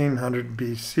 1600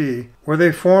 BC, where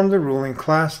they formed the ruling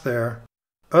class there.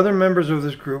 Other members of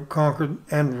this group conquered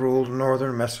and ruled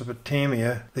northern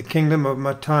Mesopotamia, the kingdom of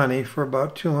Mitanni, for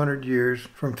about 200 years,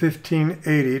 from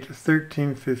 1580 to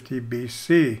 1350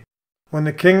 BC. When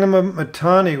the kingdom of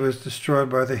Mitanni was destroyed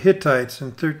by the Hittites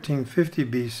in 1350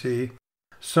 BC,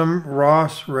 some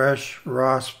Ras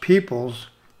peoples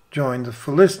joined the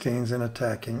Philistines in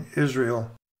attacking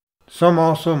Israel. Some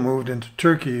also moved into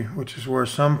Turkey, which is where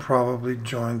some probably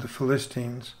joined the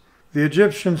Philistines. The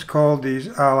Egyptians called these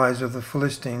allies of the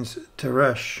Philistines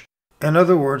Teresh. In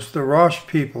other words, the Rosh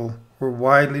people were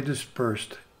widely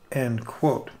dispersed." End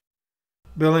quote.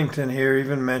 Billington here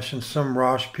even mentions some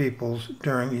Rosh peoples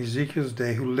during Ezekiel's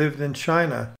day who lived in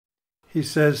China. He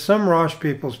says some Rosh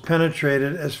peoples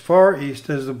penetrated as far east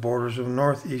as the borders of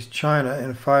northeast China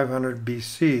in 500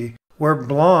 BC, where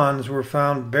blondes were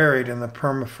found buried in the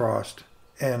permafrost.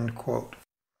 End quote.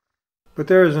 But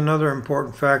there is another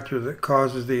important factor that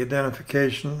causes the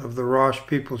identification of the Rosh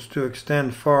peoples to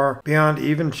extend far beyond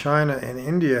even China and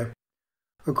India.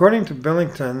 According to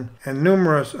Billington and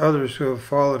numerous others who have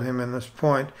followed him in this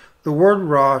point, the word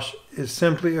Rosh is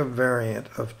simply a variant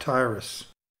of Tyrus.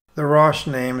 The Rosh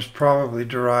names probably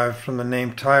derived from the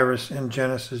name Tyrus in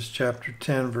Genesis chapter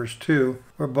 10 verse 2,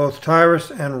 where both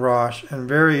Tyrus and Rosh and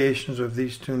variations of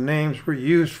these two names were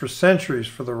used for centuries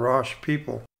for the Rosh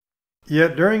people.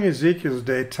 Yet during Ezekiel's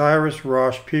day,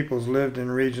 Tyrus-Rosh peoples lived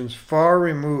in regions far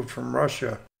removed from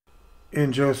Russia.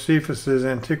 In Josephus's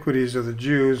Antiquities of the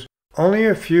Jews, only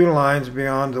a few lines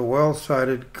beyond the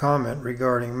well-cited comment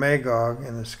regarding Magog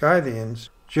and the Scythians,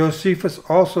 Josephus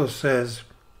also says,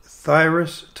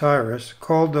 Tyrus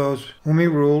called those whom he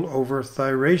ruled over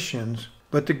Thracians,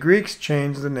 but the Greeks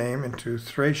changed the name into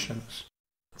Thracians.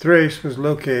 Thrace was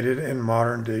located in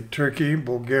modern-day Turkey,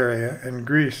 Bulgaria, and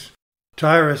Greece.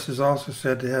 Tyrus is also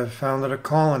said to have founded a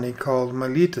colony called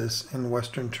Miletus in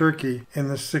western Turkey in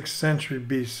the 6th century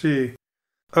BC.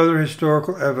 Other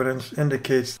historical evidence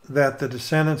indicates that the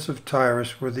descendants of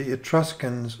Tyrus were the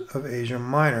Etruscans of Asia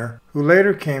Minor, who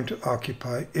later came to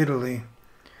occupy Italy.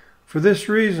 For this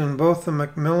reason, both the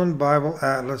Macmillan Bible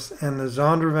Atlas and the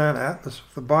Zondervan Atlas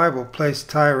of the Bible place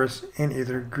Tyrus in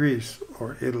either Greece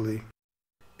or Italy.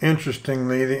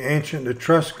 Interestingly, the ancient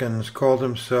Etruscans called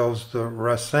themselves the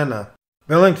Rasenna.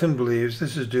 Billington believes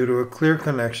this is due to a clear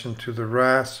connection to the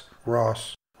Rosh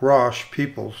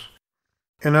peoples.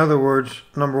 In other words,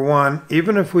 number one,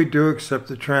 even if we do accept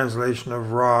the translation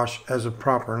of Rosh as a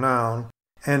proper noun,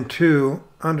 and two,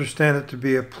 understand it to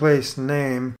be a place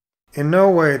name, in no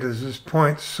way does this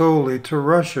point solely to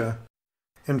Russia.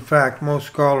 In fact, most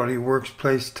scholarly works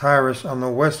place Tyrus on the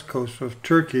west coast of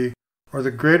Turkey, or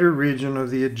the greater region of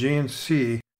the Aegean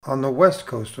Sea on the west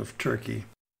coast of Turkey.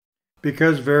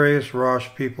 Because various Rosh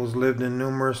peoples lived in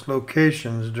numerous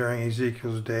locations during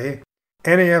Ezekiel's day,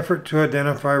 any effort to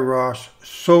identify Rosh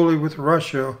solely with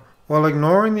Russia while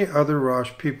ignoring the other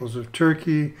Rosh peoples of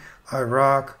Turkey,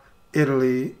 Iraq,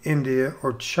 Italy, India,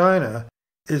 or China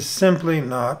is simply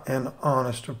not an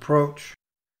honest approach.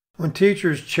 When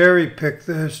teachers cherry-pick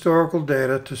the historical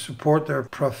data to support their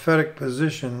prophetic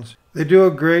positions, they do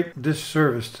a great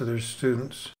disservice to their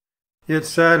students. Yet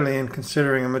sadly, in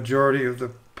considering a majority of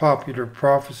the popular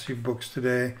prophecy books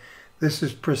today, this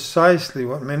is precisely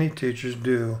what many teachers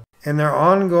do in their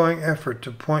ongoing effort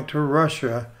to point to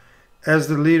Russia as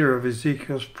the leader of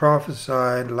Ezekiel's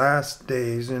prophesied last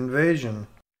days invasion.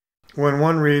 When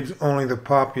one reads only the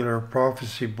popular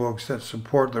prophecy books that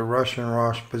support the Russian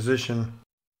Rosh position,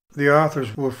 the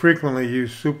authors will frequently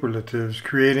use superlatives,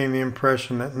 creating the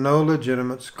impression that no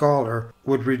legitimate scholar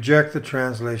would reject the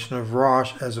translation of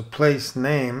Rosh as a place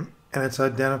name and its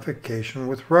identification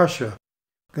with Russia.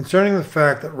 Concerning the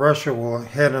fact that Russia will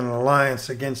head an alliance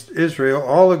against Israel,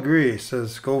 all agree,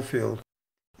 says Schofield.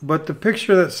 But the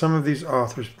picture that some of these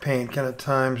authors paint can at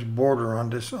times border on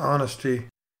dishonesty.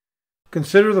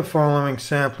 Consider the following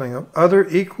sampling of other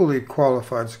equally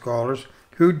qualified scholars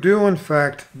who do in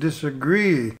fact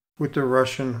disagree with the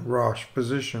Russian Rosh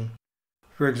position.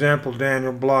 For example,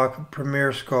 Daniel Block, a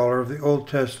premier scholar of the Old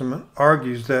Testament,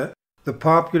 argues that the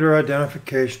popular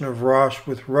identification of Rosh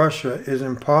with Russia is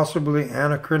impossibly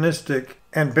anachronistic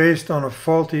and based on a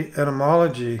faulty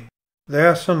etymology,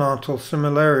 the assonantal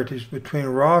similarities between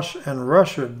Rosh and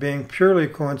Russia being purely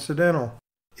coincidental.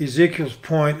 Ezekiel's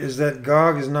point is that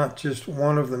Gog is not just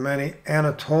one of the many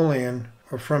Anatolian,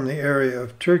 or from the area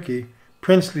of Turkey,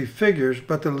 princely figures,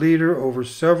 but the leader over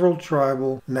several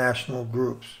tribal national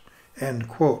groups. End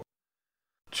quote.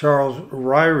 Charles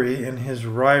Ryrie, in his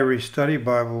Ryrie Study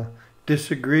Bible,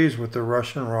 disagrees with the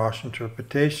Russian Rosh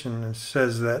interpretation and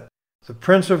says that the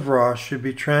Prince of Rosh should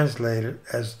be translated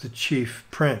as the chief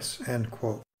prince. End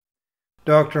quote.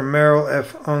 Dr. Merrill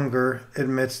F. Unger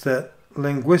admits that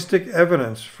linguistic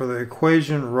evidence for the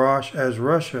equation Rosh as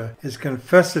Russia is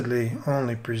confessedly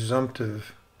only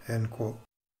presumptive. End quote.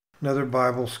 Another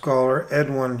Bible scholar,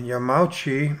 Edwin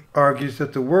Yamauchi, argues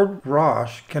that the word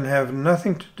Rosh can have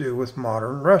nothing to do with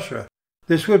modern Russia.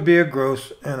 This would be a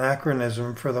gross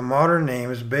anachronism, for the modern name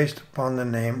is based upon the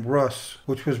name Rus,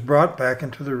 which was brought back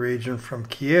into the region from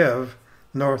Kiev,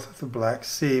 north of the Black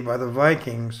Sea, by the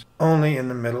Vikings only in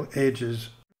the Middle Ages.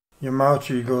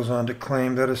 Yamauchi goes on to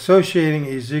claim that associating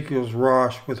Ezekiel's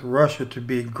Rosh with Russia to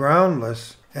be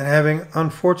groundless and having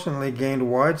unfortunately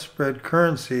gained widespread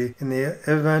currency in the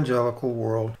evangelical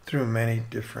world through many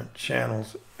different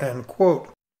channels. End quote.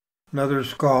 Another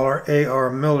scholar, A.R.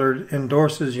 Millard,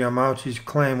 endorses Yamauchi's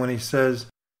claim when he says,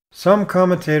 "Some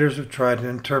commentators have tried to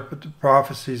interpret the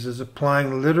prophecies as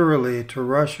applying literally to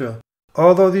Russia.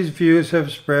 Although these views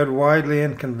have spread widely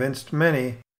and convinced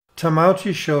many,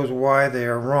 Yamauchi shows why they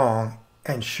are wrong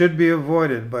and should be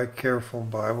avoided by careful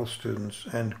Bible students."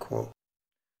 End quote.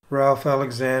 Ralph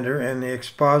Alexander, in the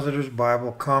Expositor's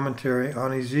Bible Commentary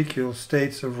on Ezekiel,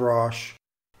 states of Rosh,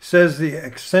 says the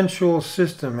accentual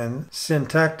system and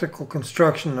syntactical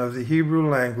construction of the Hebrew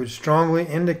language strongly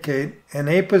indicate an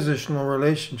apositional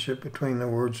relationship between the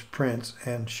words prince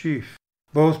and chief.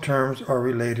 Both terms are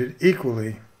related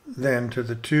equally, then, to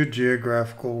the two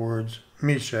geographical words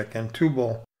Meshech and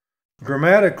Tubal.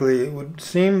 Grammatically, it would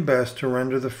seem best to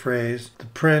render the phrase the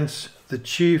prince, the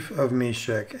chief of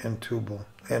Meshech and Tubal.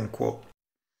 End quote.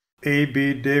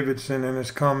 A.B. Davidson, in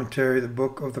his commentary, The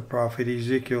Book of the Prophet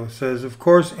Ezekiel, says, "Of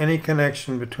course, any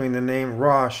connection between the name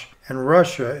Rosh and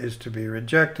Russia is to be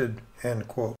rejected." End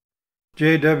quote.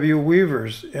 J.W.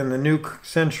 Weavers, in the New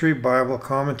Century Bible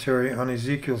Commentary on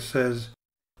Ezekiel, says,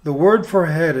 "The word for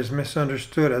head is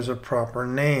misunderstood as a proper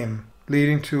name,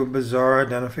 leading to a bizarre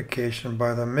identification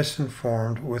by the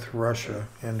misinformed with Russia."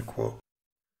 End quote.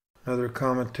 Another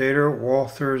commentator,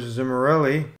 Walter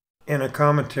Zimmerelli, in a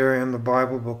commentary on the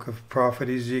Bible book of Prophet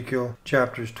Ezekiel,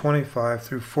 chapters 25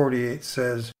 through 48,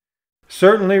 says,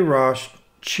 "Certainly Rosh,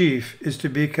 chief, is to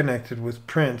be connected with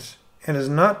prince, and is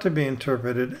not to be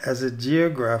interpreted as a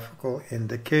geographical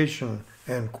indication."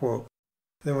 End quote.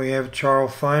 Then we have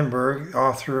Charles Feinberg,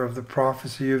 author of the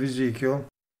Prophecy of Ezekiel,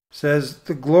 says,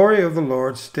 "The glory of the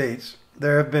Lord states,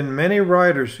 there have been many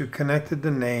writers who connected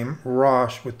the name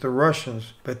Rosh with the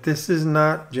Russians, but this is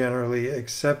not generally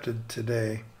accepted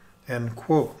today." End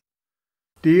quote.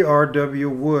 D.R.W.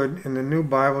 Wood, in the New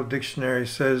Bible Dictionary,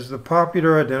 says the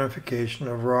popular identification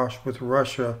of Rosh with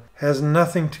Russia has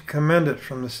nothing to commend it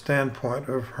from the standpoint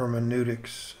of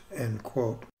hermeneutics. End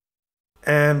quote.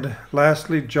 And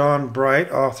lastly, John Bright,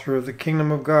 author of The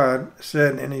Kingdom of God,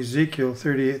 said in Ezekiel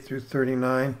 38 through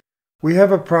 39, "We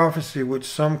have a prophecy which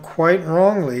some quite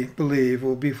wrongly believe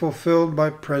will be fulfilled by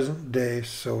present-day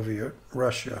Soviet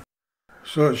Russia."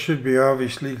 So it should be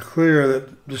obviously clear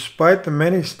that despite the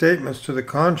many statements to the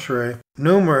contrary,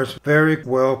 numerous very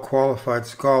well-qualified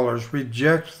scholars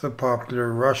reject the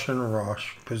popular Russian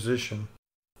Rosh position.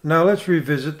 Now let's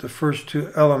revisit the first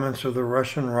two elements of the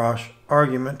Russian Rosh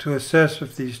argument to assess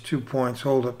if these 2 points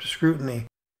hold up to scrutiny.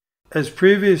 As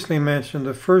previously mentioned,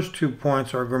 the first 2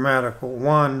 points are grammatical.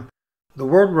 1. The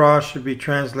word Rosh should be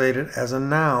translated as a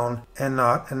noun and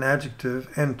not an adjective.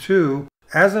 And 2.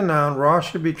 As a noun,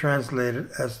 Rosh should be translated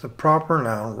as the proper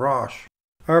noun Rosh.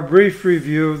 Our brief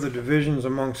review of the divisions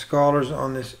among scholars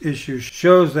on this issue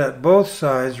shows that both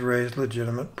sides raise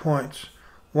legitimate points.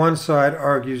 One side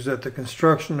argues that the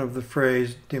construction of the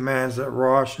phrase demands that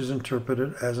Rosh is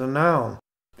interpreted as a noun.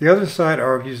 The other side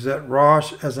argues that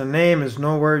Rosh as a name is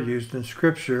nowhere used in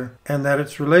Scripture, and that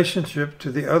its relationship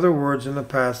to the other words in the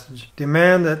passage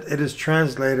demand that it is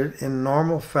translated in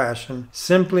normal fashion,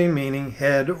 simply meaning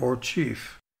head or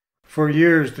chief. For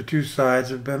years, the two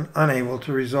sides have been unable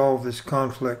to resolve this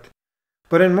conflict.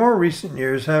 But in more recent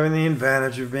years, having the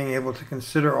advantage of being able to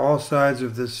consider all sides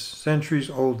of this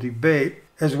centuries-old debate,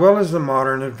 as well as the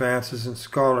modern advances in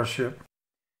scholarship,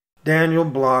 Daniel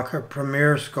Block, a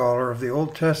premier scholar of the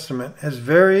Old Testament, has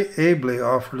very ably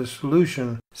offered a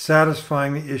solution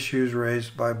satisfying the issues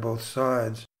raised by both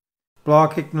sides.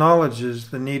 Block acknowledges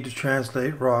the need to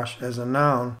translate Rosh as a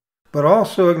noun, but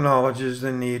also acknowledges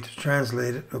the need to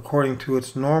translate it according to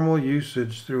its normal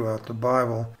usage throughout the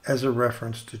Bible as a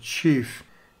reference to chief,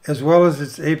 as well as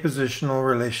its appositional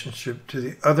relationship to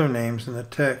the other names in the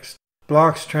text.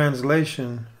 Block's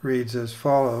translation reads as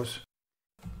follows: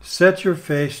 Set your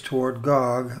face toward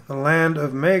Gog, the land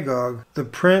of Magog, the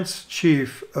prince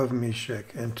chief of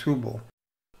Meshech and Tubal.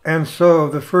 And so,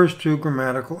 of the first 2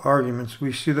 grammatical arguments,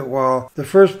 we see that while the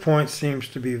first point seems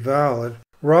to be valid,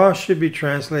 Rosh should be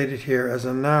translated here as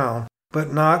a noun,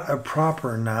 but not a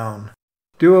proper noun.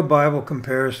 Do a Bible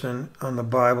comparison on the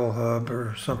Bible Hub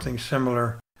or something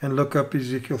similar, and look up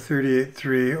Ezekiel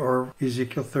 38:3 or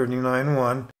Ezekiel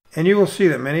 39:1, and you will see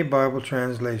that many Bible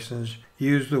translations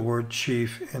use the word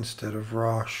chief instead of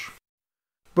Rosh.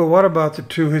 But what about the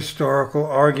 2 historical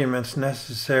arguments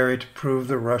necessary to prove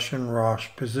the Russian Rosh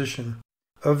position?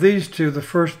 Of these 2, the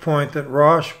first point, that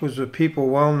Rosh was a people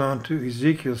well known to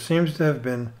Ezekiel, seems to have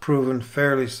been proven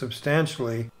fairly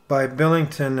substantially by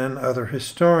Billington and other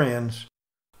historians.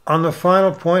 On the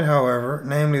final point, however,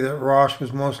 namely that Rosh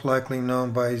was most likely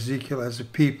known by Ezekiel as a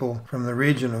people from the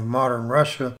region of modern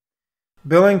Russia,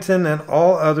 Billington and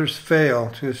all others fail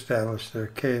to establish their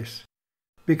case.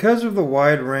 Because of the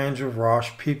wide range of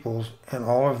Rosh peoples and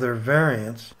all of their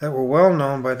variants that were well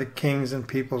known by the kings and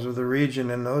peoples of the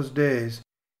region in those days,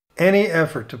 any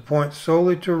effort to point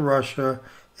solely to Russia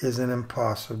is an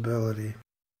impossibility.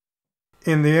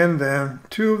 In the end, then,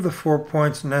 2 of the 4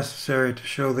 points necessary to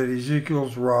show that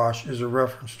Ezekiel's Rosh is a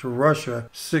reference to Russia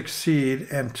succeed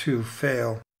and 2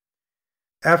 fail.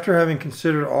 After having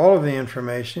considered all of the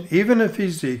information, even if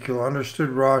Ezekiel understood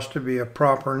Rosh to be a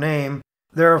proper name,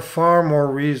 there are far more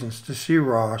reasons to see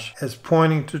Rosh as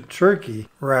pointing to Turkey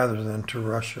rather than to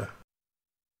Russia.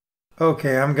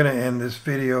 Okay, I'm going to end this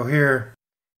video here.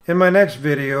 In my next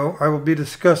video, I will be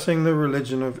discussing the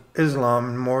religion of Islam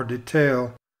in more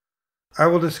detail. I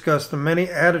will discuss the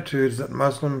many attitudes that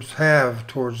Muslims have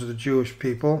towards the Jewish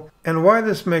people and why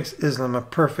this makes Islam a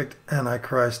perfect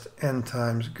Antichrist end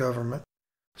times government.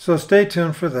 So stay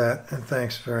tuned for that, and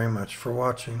thanks very much for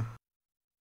watching.